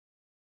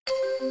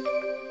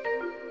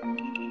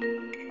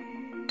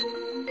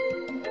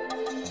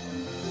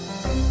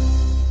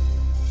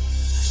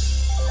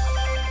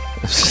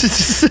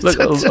Look,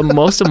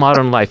 most of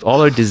modern life,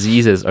 all our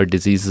diseases are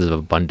diseases of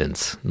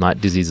abundance,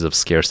 not diseases of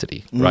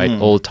scarcity, right?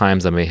 Old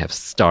times I may have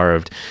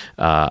starved.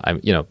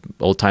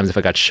 Old times if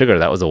I got sugar,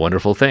 that was a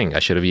wonderful thing. I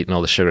should have eaten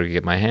all the sugar I could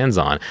get my hands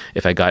on.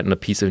 If I gotten a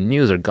piece of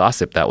news or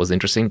gossip, that was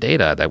interesting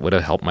data. That would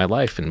have helped my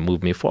life and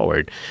moved me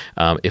forward.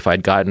 If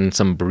I'd gotten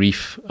some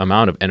brief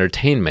amount of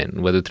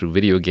entertainment, whether through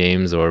video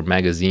games or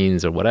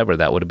magazines or whatever,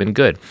 that would have been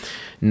good.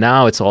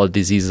 Now it's all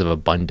diseases of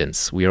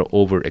abundance. We are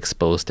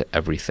overexposed to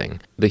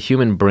everything. The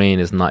human brain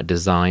is not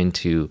designed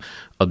to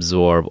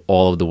absorb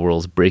all of the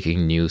world's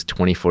breaking news,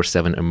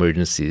 24/7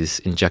 emergencies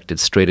injected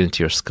straight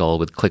into your skull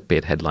with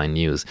clickbait headline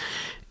news.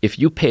 If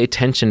you pay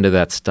attention to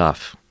that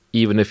stuff,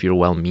 even if you're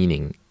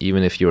well-meaning,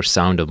 even if you're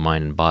sound of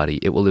mind and body,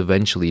 it will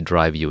eventually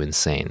drive you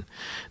insane.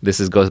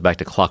 Goes back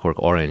to Clockwork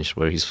Orange,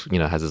 where he's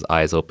has his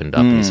eyes opened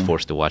up and he's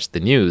forced to watch the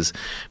news.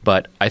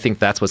 But I think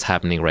that's what's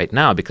happening right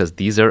now because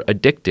these are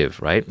addictive,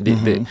 right?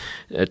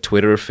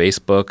 Twitter,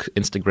 Facebook,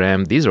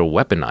 Instagram, these are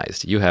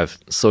weaponized. You have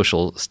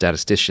social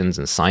statisticians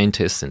and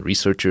scientists and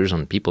researchers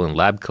and people in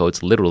lab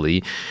coats,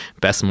 literally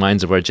best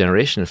minds of our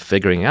generation,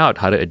 figuring out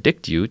how to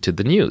addict you to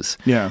the news.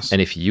 Yes.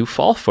 And if you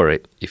fall for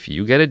it, if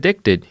you get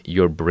addicted,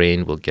 your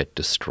brain will get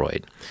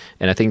destroyed.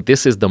 And I think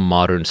this is the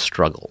modern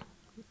struggle,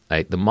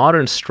 right? The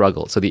modern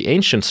struggle. So the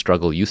ancient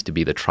struggle used to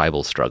be the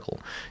tribal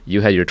struggle.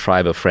 You had your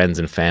tribe of friends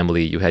and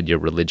family. You had your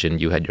religion.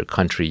 You had your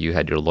country. You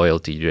had your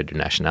loyalty. You had your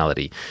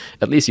nationality.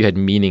 At least you had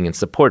meaning and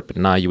support, but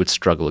now you would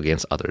struggle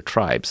against other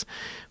tribes.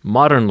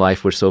 Modern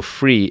life, we're so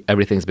free,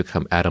 everything's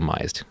become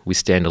atomized. We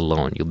stand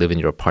alone. You live in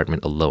your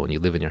apartment alone. You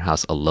live in your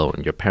house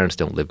alone. Your parents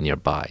don't live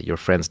nearby. Your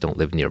friends don't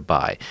live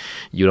nearby.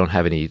 You don't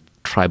have any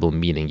tribal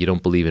meaning. You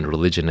don't believe in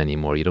religion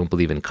anymore. You don't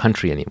believe in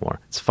country anymore.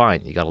 It's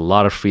fine. You got a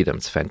lot of freedom.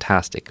 It's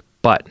fantastic.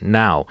 But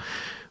now,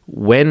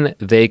 when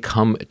they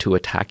come to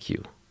attack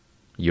you,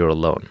 you're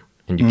alone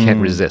and you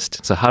can't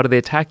resist. So how do they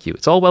attack you?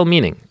 It's all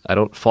well-meaning. I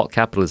don't fault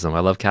capitalism. I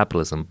love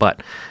capitalism.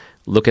 But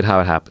look at how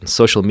it happens.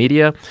 Social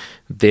media,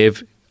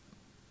 they've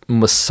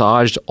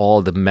massaged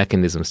all the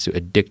mechanisms to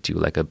addict you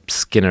like a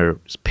Skinner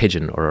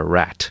pigeon or a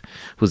rat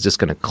who's just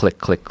going to click,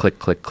 click, click,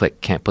 click,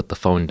 click, can't put the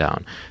phone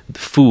down. The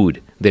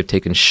food, they've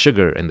taken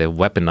sugar and they've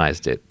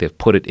weaponized it. They've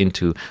put it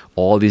into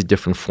all these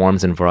different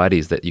forms and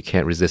varieties that you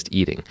can't resist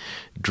eating.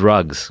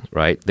 Drugs,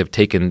 right? They've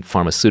taken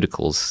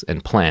pharmaceuticals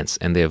and plants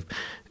and they've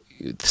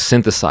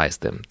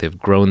synthesized them. They've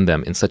grown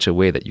them in such a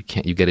way that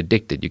you get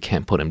addicted. You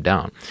can't put them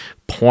down.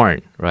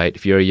 Porn, right?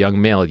 If you're a young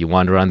male, you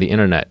wander around the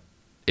internet,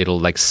 it'll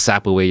like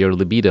sap away your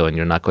libido and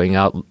you're not going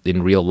out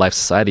in real life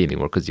society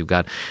anymore because you've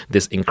got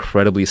this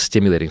incredibly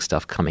stimulating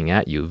stuff coming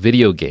at you.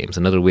 Video games,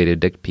 another way to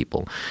addict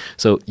people.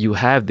 So you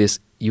have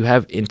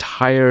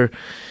entire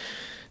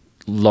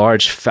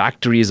large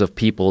factories of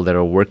people that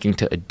are working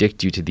to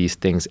addict you to these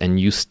things and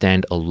you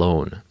stand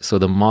alone. So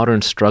the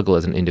modern struggle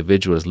as an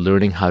individual is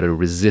learning how to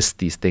resist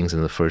these things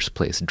in the first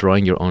place,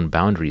 drawing your own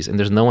boundaries, and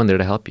there's no one there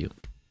to help you.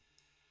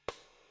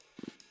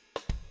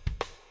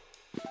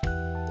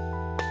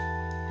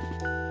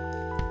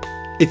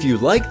 If you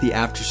like the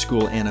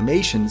after-school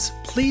animations,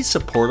 please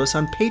support us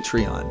on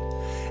Patreon.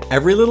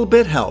 Every little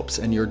bit helps,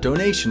 and your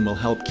donation will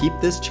help keep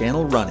this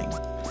channel running.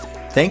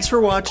 Thanks for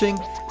watching,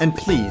 and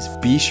please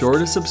be sure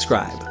to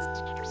subscribe.